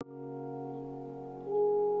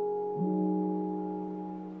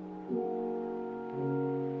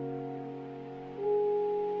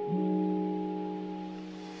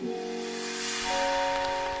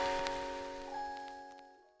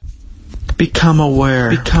Become aware.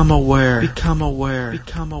 Become aware. Become aware.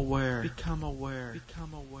 Become aware. Become aware.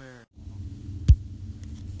 Become aware.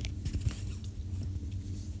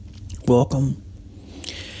 Welcome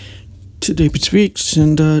to David Speaks,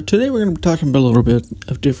 and today we're going to be talking about a little bit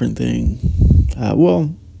of different thing.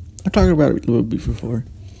 Well, I talked about it a little bit before.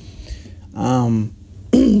 And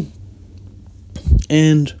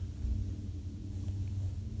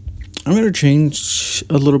I'm going to change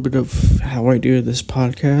a little bit of how I do this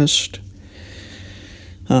podcast.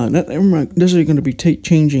 I'm not necessarily going to be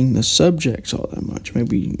changing the subjects all that much.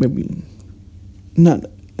 Maybe not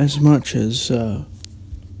as much as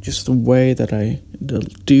just the way that I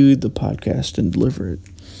do the podcast and deliver it.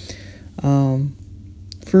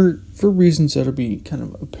 For reasons that'll be kind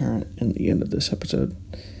of apparent in the end of this episode.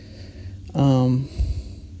 And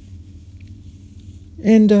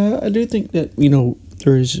I do think that,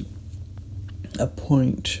 there is a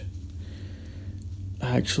point,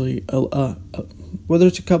 actually, well,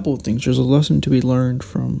 there's a couple of things. There's a lesson to be learned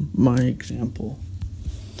from my example.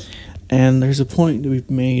 And there's a point to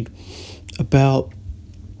be made about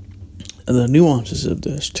the nuances of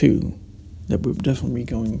this, too, that we'll definitely be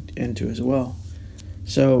going into as well.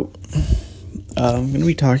 So, I'm going to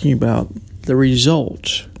be talking about the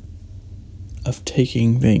result of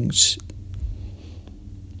taking things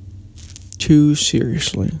too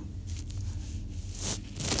seriously.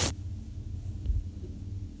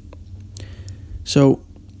 So,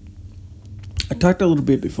 I talked a little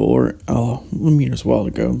bit before, it was a while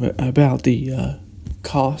ago, but about the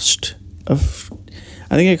cost of,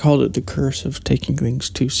 I think I called it the curse of taking things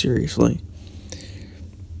too seriously.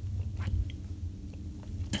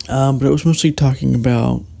 But I was mostly talking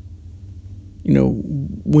about,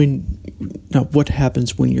 what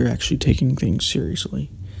happens when you're actually taking things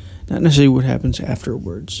seriously. Not necessarily what happens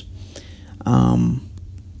afterwards. And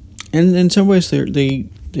in some ways they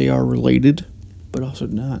are related, but also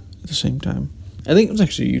not at the same time. I think it was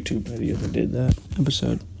actually a YouTube video that did that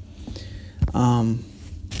episode.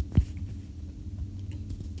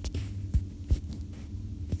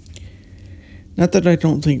 Not that I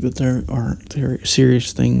don't think that there aren't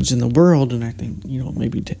serious things in the world, and I think,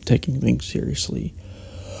 maybe taking things seriously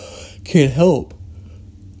can help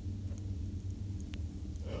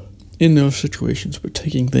in those situations, but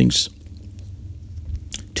taking things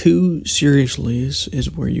too seriously is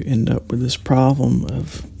where you end up with this problem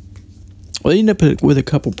of, you end up with a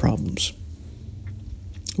couple problems.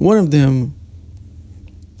 One of them,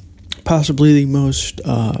 possibly the most,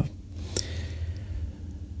 I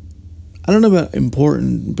don't know about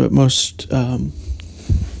important, but most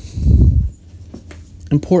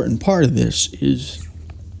important part of this is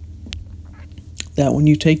that when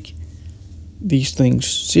you take these things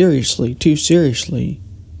seriously, too seriously,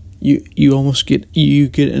 you almost get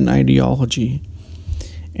an ideology,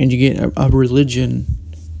 and you get a religion,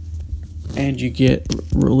 and you get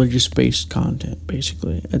religious-based content,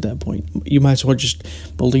 basically, at that point. You might as well just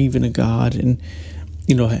believe in a God and,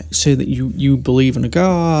 say that you believe in a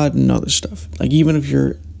God and other stuff. Like, even if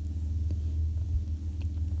you're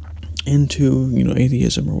into,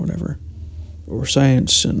 atheism or whatever, or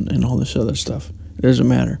science and all this other stuff, it doesn't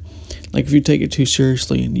matter. Like, if you take it too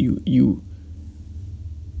seriously and you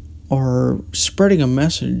are spreading a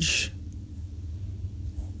message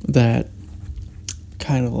that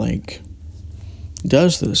kind of like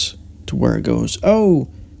does this to where it goes,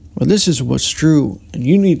 this is what's true, and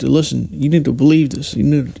you need to listen, you need to believe this, you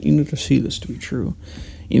need to see this to be true.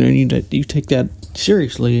 You take that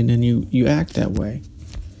seriously, and then you act that way.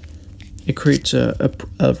 It creates a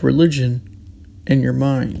religion in your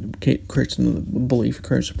mind. It creates a belief, it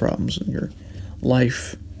creates problems in your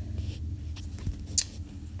life.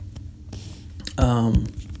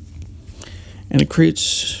 And it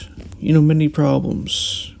creates, many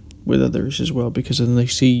problems with others as well, because then they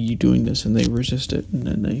see you doing this and they resist it, and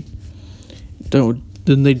then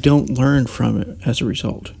they don't learn from it as a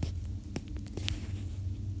result.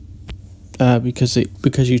 Because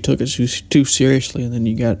you took it too seriously, and then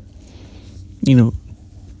you got,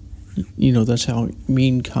 that's how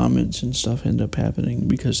mean comments and stuff end up happening,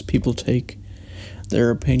 because people take their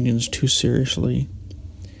opinions too seriously.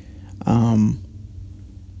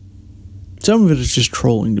 Some of it is just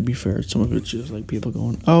trolling, to be fair. Some of it's just like people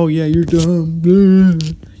going, "Oh yeah, you're dumb." Blah.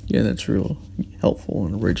 Yeah, that's real helpful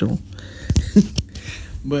and original.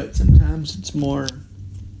 But sometimes it's more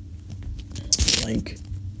like,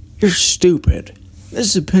 "You're stupid.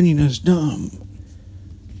 This opinion is dumb."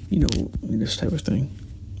 This type of thing.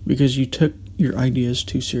 Because you took your ideas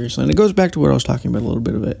too seriously. And it goes back to what I was talking about a little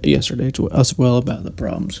bit of it yesterday as well, about the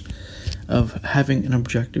problems of having an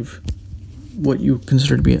objective, what you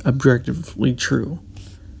consider to be objectively true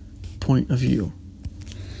point of view.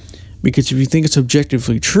 Because if you think it's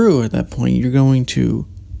objectively true at that point, you're going to,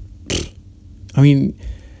 I mean,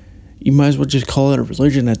 you might as well just call it a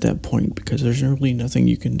religion at that point, because there's really nothing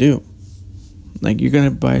you can do. Like, you're going to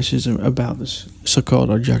have biases about this so-called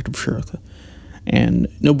objective truth. And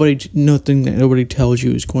nothing that nobody tells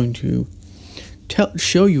you is going to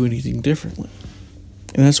show you anything differently.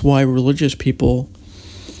 And that's why religious people,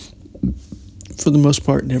 for the most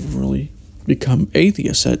part, never really become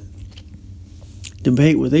atheists that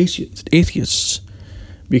debate with atheists,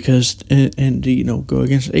 because and go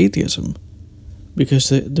against atheism, because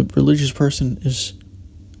the religious person is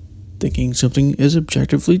thinking something is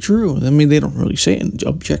objectively true. I mean, they don't really say it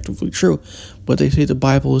objectively true, but they say the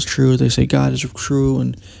Bible is true, they say God is true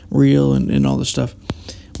and real and all this stuff,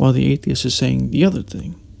 while the atheist is saying the other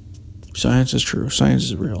thing. Science is true, science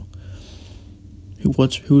is real.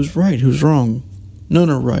 Who's right, who's wrong?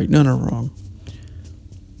 None are right, none are wrong.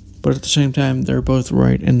 But at the same time, they're both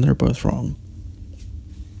right and they're both wrong.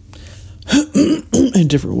 In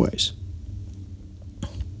different ways.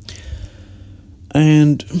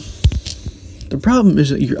 And the problem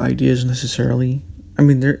isn't your ideas necessarily. I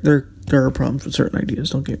mean, there are problems with certain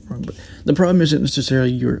ideas, don't get me wrong, but the problem isn't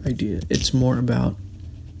necessarily your idea. It's more about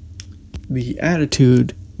the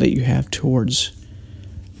attitude that you have towards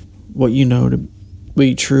what you know to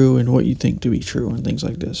be true and what you think to be true and things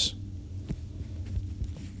like this.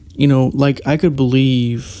 Like, I could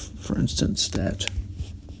believe, for instance, that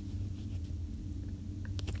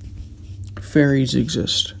fairies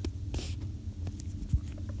exist,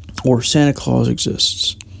 or Santa Claus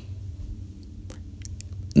exists.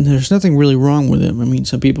 And there's nothing really wrong with him. I mean,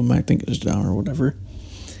 some people might think it's dumb or whatever.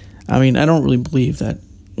 I mean, I don't really believe that.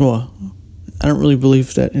 Well, I don't really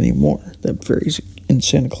believe that anymore, that fairies and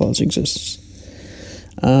Santa Claus exists.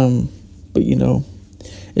 But,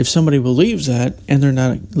 if somebody believes that and they're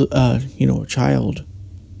not, a child,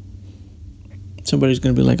 somebody's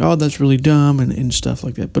going to be like, oh, that's really dumb and stuff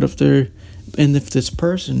like that. But if this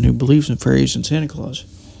person who believes in fairies and Santa Claus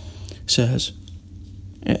has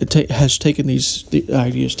taken these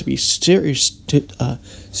ideas to be seriously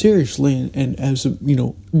and as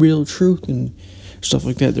real truth and stuff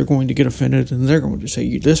like that, they're going to get offended and they're going to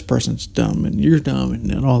say, this person's dumb and you're dumb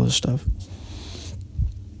and all this stuff.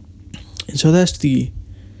 And so that's the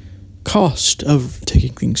cost of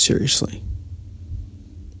taking things seriously.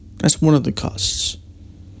 That's one of the costs.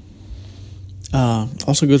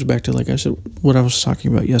 Also goes back to, like I said, what I was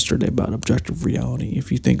talking about yesterday about objective reality.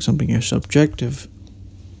 If you think something is subjective,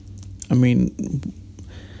 I mean,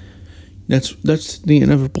 that's the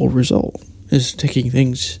inevitable result, is taking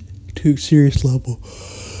things to a serious level.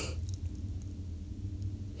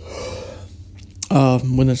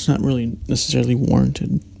 When it's not really necessarily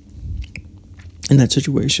warranted in that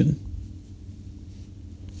situation.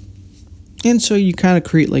 And so you kind of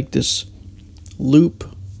create like this loop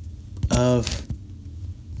of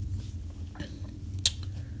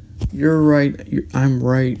you're right, I'm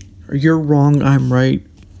right, or you're wrong, I'm right.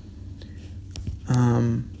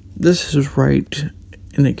 This is right,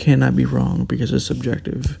 and it cannot be wrong because it's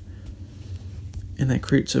subjective. And that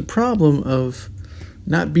creates a problem of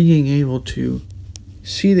not being able to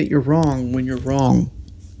see that you're wrong when you're wrong.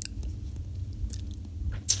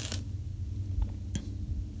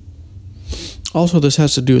 Also, this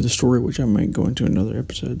has to do with the story, which I might go into in other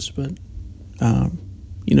episodes, but,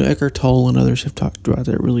 Eckhart Tolle and others have talked about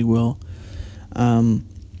that really well.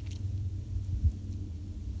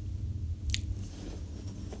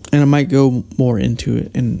 And I might go more into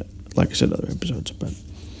it in, like I said, other episodes, but,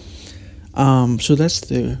 so that's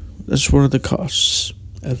one of the costs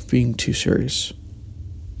of being too serious.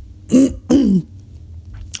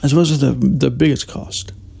 As well as the biggest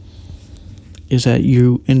cost is that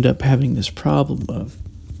you end up having this problem of,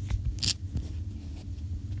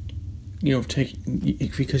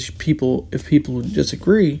 because if people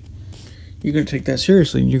disagree, you're going to take that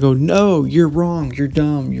seriously, and you go, no, you're wrong, you're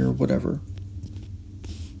dumb, you're whatever.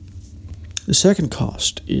 The second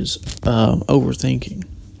cost is overthinking.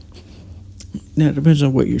 Now, it depends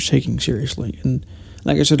on what you're taking seriously, and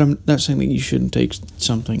like I said, I'm not saying that you shouldn't take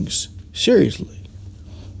some things seriously.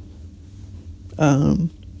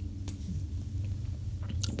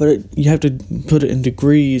 But you have to put it in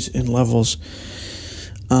degrees and levels.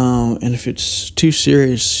 And if it's too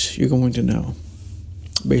serious, you're going to know,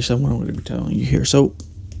 based on what I'm going to be telling you here. So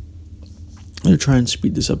I'm going to try and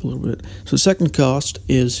speed this up a little bit. So the second cost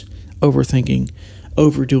is overthinking,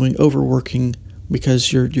 overdoing, overworking,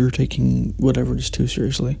 because you're taking whatever it is too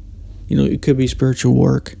seriously. It could be spiritual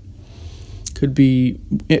work, could be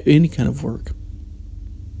any kind of work.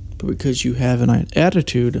 But because you have an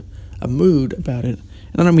attitude, a mood about it,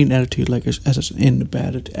 And I don't mean attitude like as in a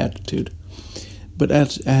bad attitude, but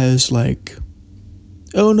as like,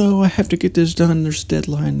 oh no, I have to get this done. There's a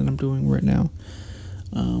deadline that I'm doing right now.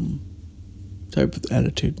 Type of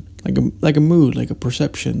attitude, like a mood, like a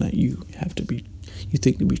perception that you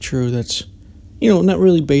think to be true. That's, not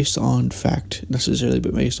really based on fact necessarily,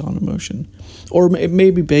 but based on emotion, or it may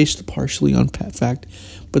be based partially on fact,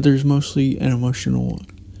 but there's mostly an emotional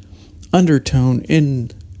undertone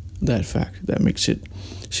in that fact that makes it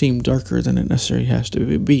seem darker than it necessarily has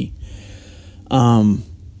to be.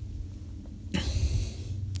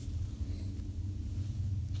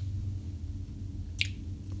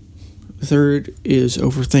 Third is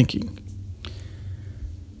overthinking,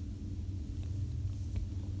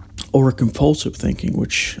 or compulsive thinking,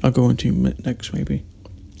 which I'll go into next maybe.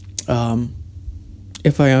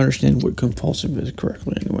 If I understand what compulsive is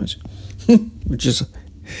correctly anyways, which is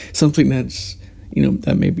something that's,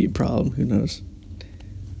 that may be a problem, who knows.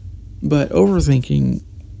 But overthinking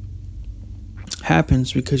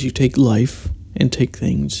happens because you take life and take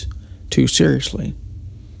things too seriously.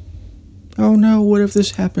 Oh no, what if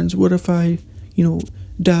this happens? What if I,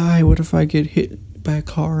 die? What if I get hit by a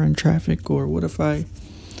car in traffic? Or what if I,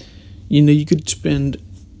 you could spend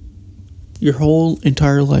your whole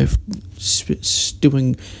entire life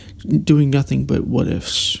doing nothing but what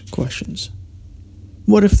ifs questions.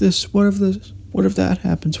 What if this? What if this? What if that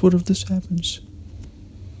happens? What if this happens?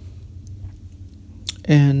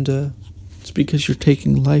 And it's because you're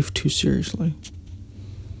taking life too seriously.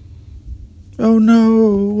 Oh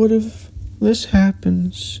no, what if this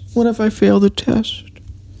happens? What if I fail the test?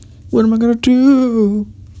 What am I going to do?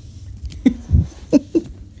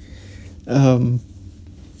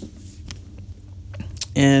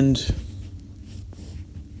 And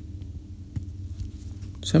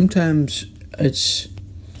sometimes it's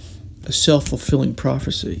a self-fulfilling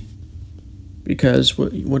prophecy, because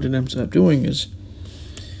what it ends up doing is,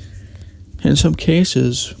 in some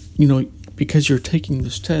cases, because you're taking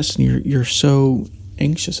this test and you're so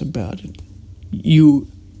anxious about it,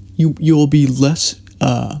 you'll be less,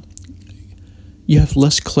 you have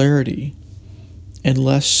less clarity and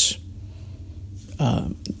less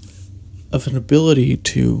of an ability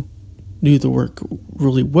to do the work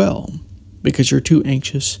really well, because you're too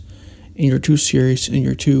anxious and you're too serious and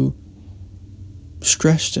you're too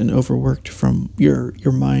stressed and overworked from your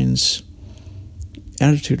mind's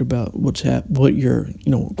attitude about what you're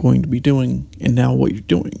going to be doing, and now what you're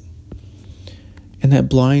doing. And that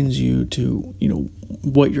blinds you to,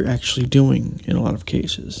 what you're actually doing in a lot of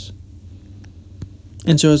cases.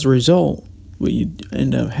 And so as a result, what you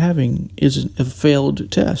end up having is a failed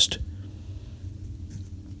test.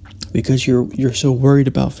 Because you're so worried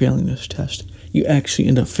about failing this test, you actually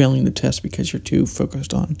end up failing the test because you're too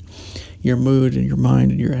focused on your mood and your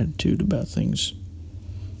mind and your attitude about things,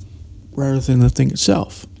 rather than the thing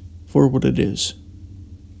itself for what it is.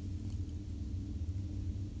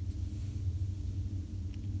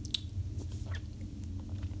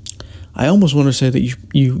 I almost want to say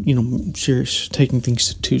that taking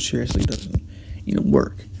things too seriously doesn't,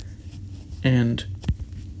 work, and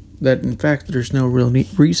that in fact there's no real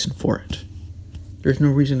reason for it. There's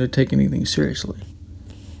no reason to take anything seriously.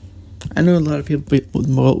 I know a lot of people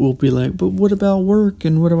will be like, but what about work,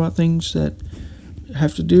 and what about things that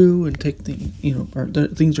have to do and take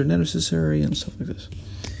things are necessary and stuff like this.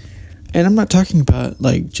 And I'm not talking about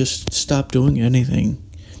just stop doing anything.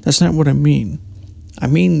 That's not what I mean. I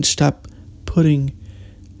mean stop having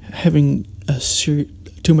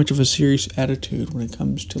too much of a serious attitude when it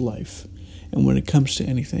comes to life and when it comes to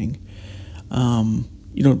anything.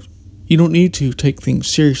 You don't need to take things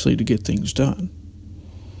seriously to get things done.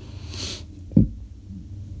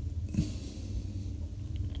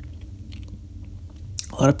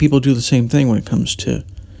 A lot of people do the same thing when it comes to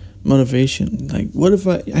motivation. Like, what if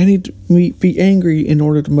I need to be angry in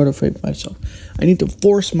order to motivate myself? I need to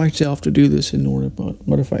force myself to do this in order to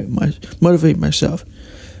motivate myself.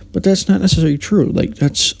 But that's not necessarily true.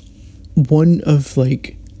 That's one of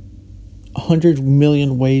 100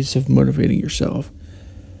 million ways of motivating yourself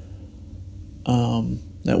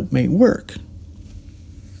that may work.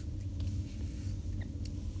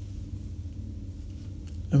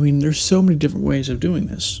 I mean, there's so many different ways of doing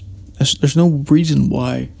this. There's no reason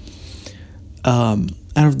why, out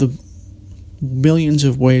of the millions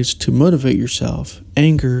of ways to motivate yourself,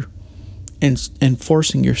 anger and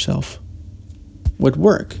forcing yourself would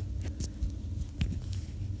work.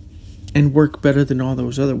 And work better than all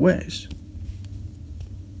those other ways.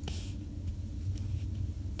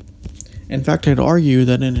 In fact, I'd argue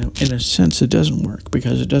that in a sense it doesn't work,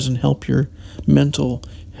 because it doesn't help your mental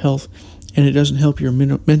health and it doesn't help your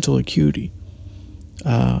mental acuity.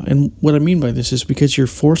 And what I mean by this is because you're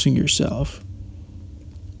forcing yourself.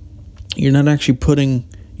 You're not actually putting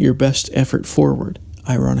your best effort forward,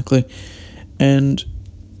 ironically. And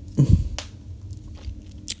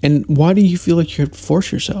why do you feel like you have to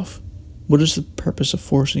force yourself? What is the purpose of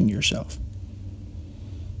forcing yourself?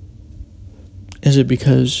 Is it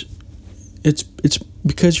because it's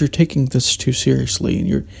because you're taking this too seriously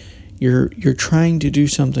and you're trying to do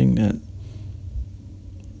something that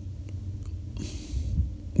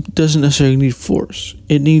doesn't necessarily need force.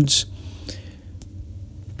 It needs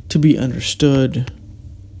to be understood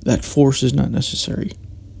that force is not necessary.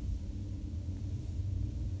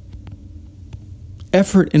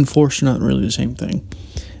 Effort and force are not really the same thing,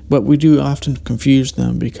 but we do often confuse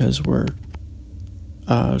them because we're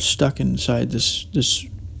stuck inside this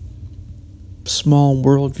small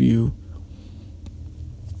worldview.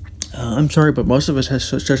 I'm sorry, but most of us have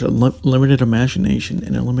such a limited imagination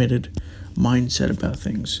and a limited mindset about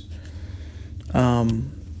things.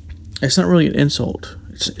 It's not really an insult.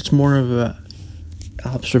 It's more of a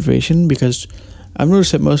observation, because I've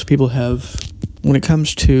noticed that most people have, when it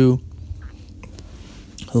comes to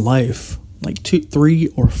life, like 2, 3,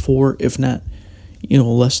 or 4, if not,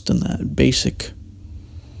 less than that, basic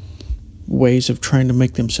ways of trying to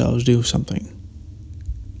make themselves do something.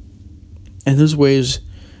 And those ways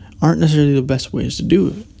aren't necessarily the best ways to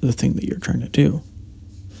do the thing that you're trying to do.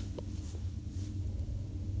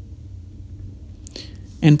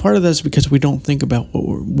 And part of that is because we don't think about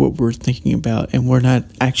what we're thinking about, and we're not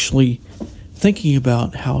actually thinking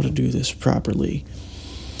about how to do this properly.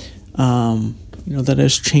 That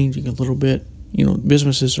is changing a little bit.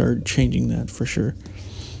 Businesses are changing that for sure.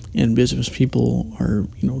 And business people are,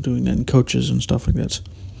 doing that, and coaches and stuff like that.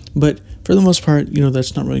 But for the most part,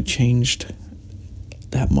 that's not really changed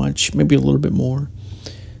that much. Maybe a little bit more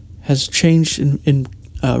has changed in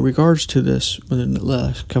regards to this within the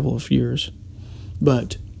last couple of years.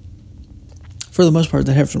 But for the most part,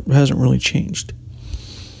 that hasn't really changed.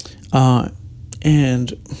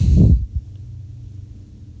 And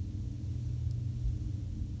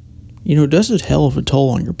it does a hell of a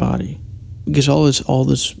toll on your body, because all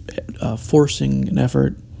this forcing and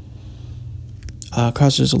effort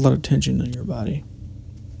causes a lot of tension in your body.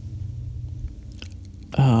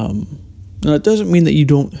 Now, it doesn't mean that you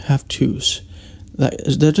don't have twos.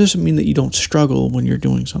 That doesn't mean that you don't struggle when you're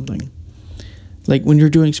doing something. Like when you're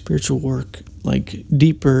doing spiritual work, like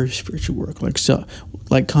deeper spiritual work, like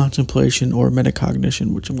contemplation or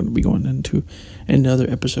metacognition, which I'm going to be going into in other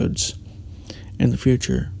episodes in the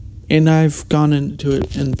future. And I've gone into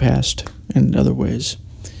it in the past in other ways.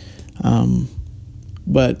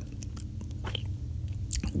 But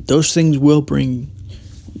those things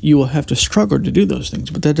you will have to struggle to do those things,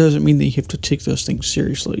 but that doesn't mean that you have to take those things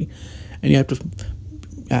seriously. And you have to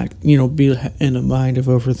be in a mind of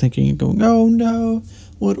overthinking and going, oh no,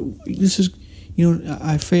 this is,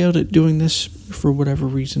 I failed at doing this for whatever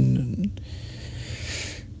reason, and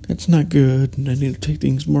that's not good, and I need to take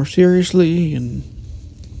things more seriously. And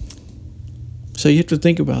so you have to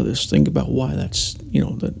think about this, think about why that's,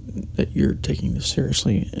 that you're taking this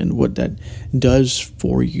seriously, and what that does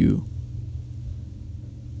for you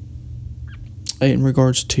in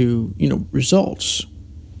regards to, results.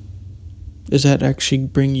 Does that actually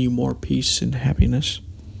bring you more peace and happiness?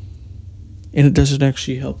 And does it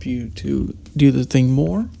actually help you to do the thing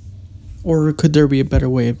more? Or could there be a better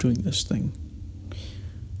way of doing this thing?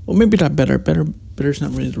 Well, maybe not better. Better is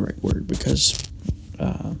not really the right word, because,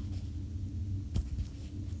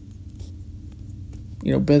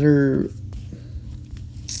 better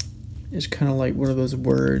is kind of like one of those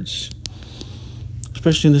words,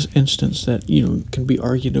 especially in this instance, that, can be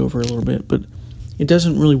argued over a little bit, but it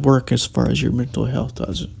doesn't really work as far as your mental health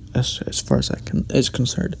does, as far as that is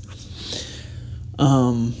concerned.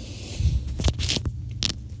 And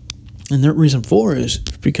the reason for is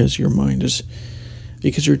because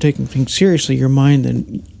because you're taking things seriously, your mind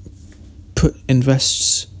then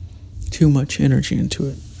invests too much energy into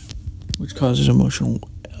it, which causes emotional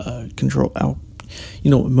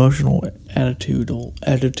emotional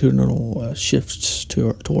attitudinal shifts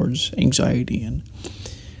towards anxiety and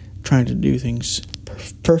trying to do things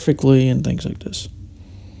perfectly and things like this.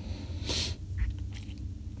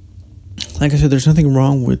 Like I said, there's nothing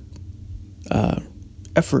wrong with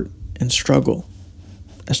effort and struggle,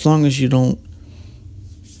 as long as you don't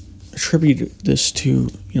attribute this to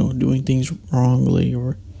doing things wrongly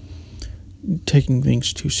or taking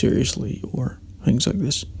things too seriously or things like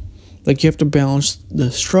this. Like, you have to balance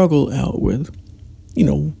the struggle out with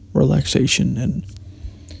relaxation and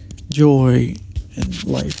joy and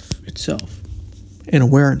life itself and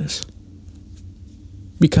awareness.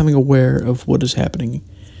 becoming aware of what is happening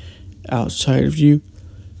outside of you,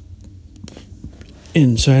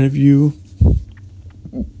 inside of you,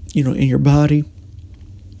 in your body,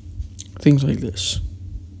 things like this.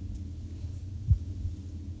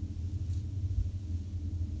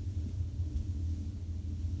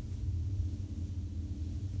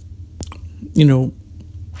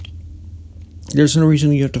 There's no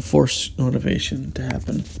reason you have to force motivation to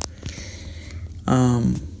happen.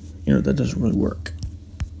 That doesn't really work.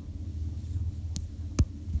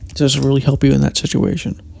 It doesn't really help you in that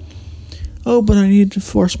situation. Oh, but I need to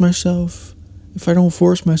force myself. If I don't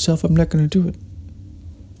force myself, I'm not going to do it.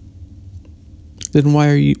 Then why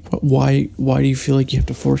do you feel like you have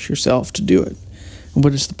to force yourself to do it? And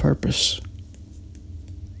what is the purpose?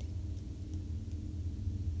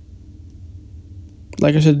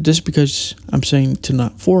 Like I said, just because I'm saying to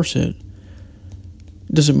not force it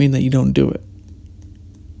doesn't mean that you don't do it.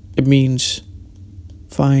 It means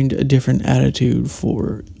find a different attitude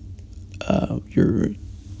for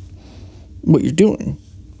what you're doing,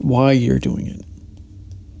 why you're doing it.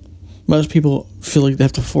 Most people feel like they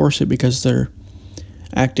have to force it because they're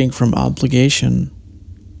acting from obligation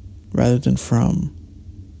rather than from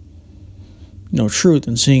truth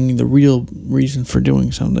and seeing the real reason for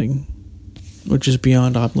doing something, which is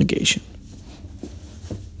beyond obligation.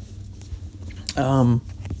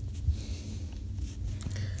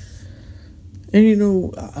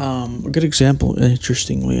 A good example,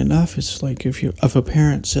 interestingly enough, is like if a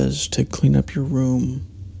parent says to clean up your room,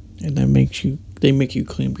 and they make you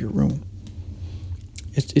clean up your room,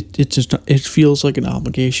 it feels like an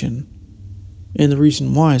obligation, and the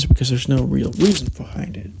reason why is because there's no real reason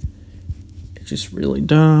behind it. It's just really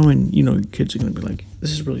dumb, and your kids are gonna be like,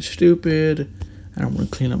 "This is really stupid. I don't want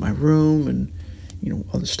to clean up my room," and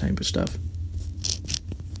all this type of stuff,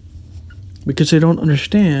 because they don't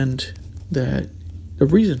understand that the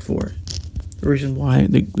reason for it, the reason why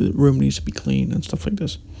the room needs to be clean and stuff like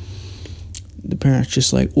this. The parents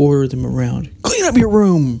just order them around, clean up your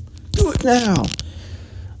room, do it now.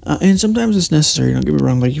 And sometimes it's necessary. Don't get me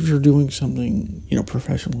wrong. Like if you're doing something,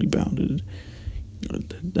 professionally bounded,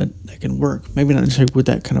 that can work. Maybe not necessarily with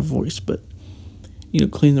that kind of voice, but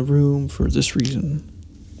clean the room for this reason.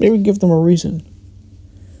 Maybe give them a reason,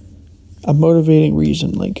 a motivating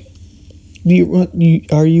reason. Like,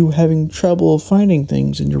 are you having trouble finding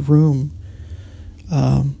things in your room?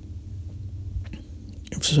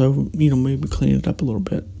 So maybe clean it up a little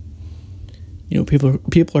bit. People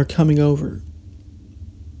are coming over.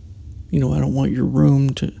 I don't want your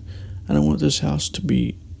room to. I don't want this house to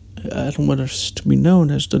be. I don't want us to be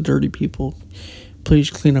known as the dirty people. Please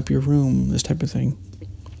clean up your room. This type of thing.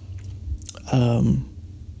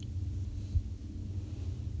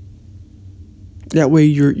 That way,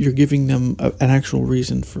 you're giving them an actual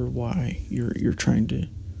reason for why you're trying to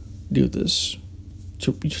do this,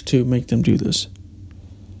 to make them do this.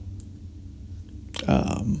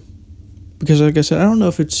 Because like I said, I don't know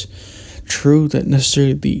if it's true that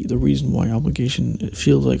necessarily the reason why it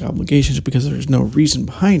feels like obligation is because there's no reason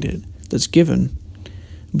behind it that's given,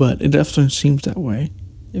 but it definitely seems that way.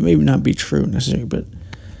 It may not be true necessarily, but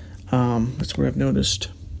that's what I've noticed.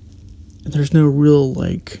 There's no real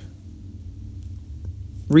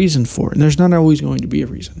reason for it, and there's not always going to be a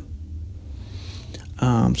reason.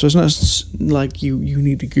 So it's not like you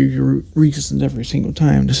need to give your reasons every single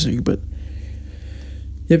time necessarily, but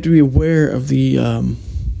you have to be aware of the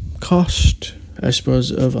cost, I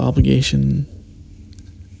suppose, of obligation.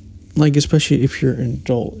 Especially if you're an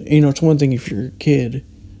adult. It's one thing if you're a kid,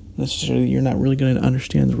 necessarily you're not really going to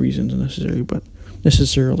understand the reasons necessarily, but as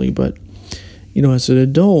an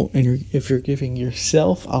adult, and if you're giving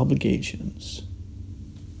yourself obligations,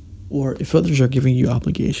 or if others are giving you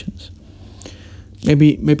obligations,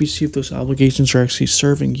 maybe see if those obligations are actually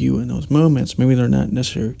serving you in those moments. Maybe they're not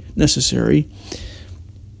necessary.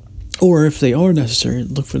 Or if they are necessary,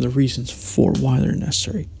 look for the reasons for why they're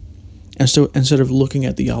necessary. And so instead of looking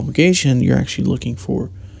at the obligation, you're actually looking for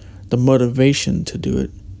the motivation to do it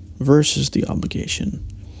versus the obligation.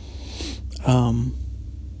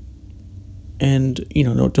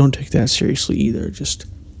 Don't take that seriously either. Just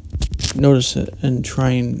notice it and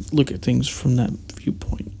try and look at things from that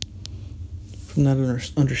viewpoint. From that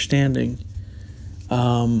understanding,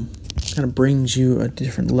 kind of brings you a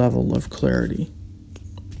different level of clarity.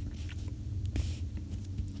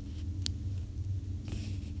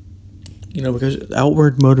 Because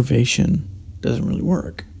outward motivation doesn't really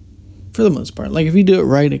work, for the most part. If you do it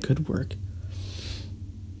right, it could work.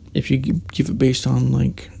 If you give it based on,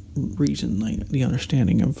 reason, the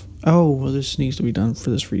understanding of, this needs to be done for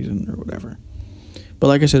this reason, or whatever. But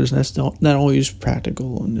like I said, that's not always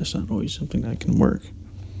practical, and it's not always something that can work.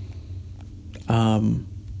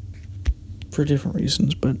 for different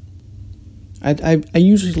reasons, but I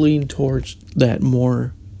usually lean towards that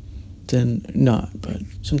more than not, but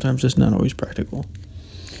sometimes it's not always practical.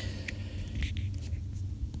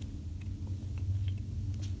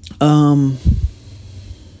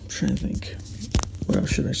 Trying to think, what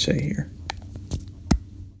else should I say here?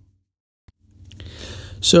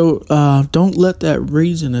 So, don't let that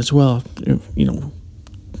reason as well,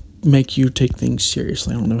 make you take things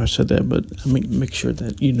seriously. I don't know if I said that, but I mean, make sure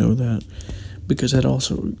that you know that, because that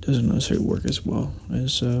also doesn't necessarily work as well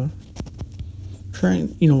as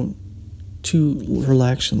trying, to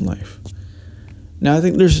relax in life. Now, I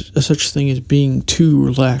think there's a such thing as being too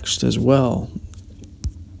relaxed as well.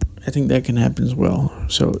 I think that can happen as well.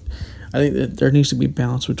 So, I think that there needs to be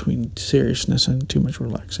balance between seriousness and too much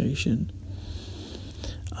relaxation.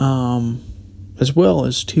 As well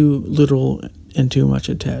as too little and too much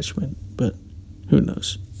attachment, but who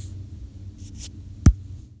knows?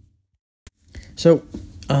 So,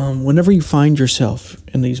 whenever you find yourself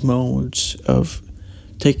in these modes of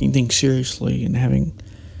taking things seriously and having,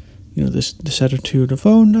 this attitude of,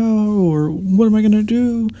 oh no, or what am I going to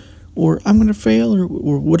do, or I'm going to fail, or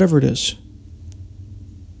whatever it is,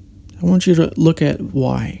 I want you to look at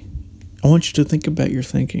why. I want you to think about your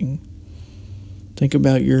thinking. Think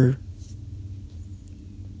about your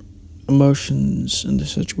emotions in the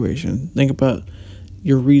situation. Think about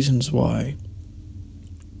your reasons why.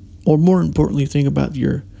 Or more importantly, think about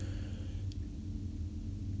your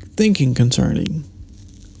thinking concerning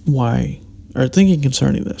why, or thinking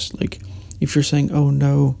concerning this. Like, if you're saying, oh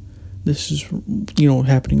no, this is,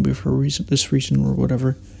 happening for this reason or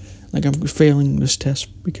whatever. Like, I'm failing this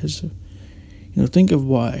test because of, think of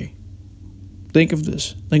why. Think of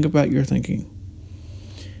this. Think about your thinking.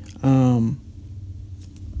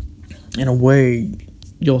 In a way,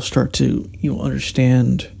 you'll start to,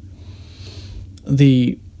 understand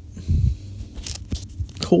the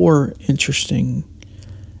core interesting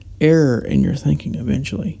error in your thinking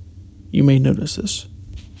eventually. You may notice this.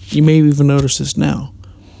 You may even notice this now.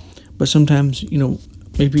 But sometimes,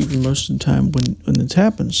 maybe even most of the time when this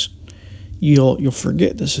happens, you'll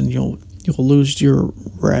forget this, and you'll lose your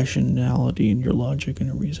rationality and your logic and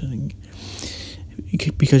your reasoning,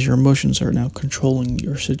 because your emotions are now controlling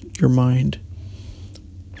your mind,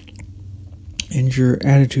 and your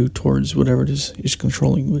attitude towards whatever it is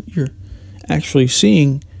controlling what you're actually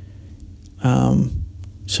seeing.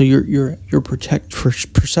 So your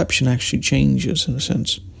perception actually changes in a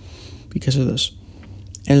sense because of this.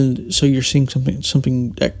 And so you're seeing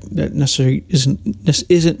something that necessarily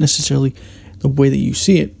isn't necessarily the way that you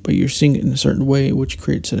see it, but you're seeing it in a certain way, which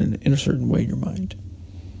creates it in a certain way in your mind.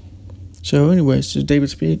 So anyways, this is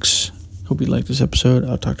David Speaks. Hope you liked this episode.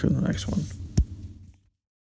 I'll talk to you in the next one.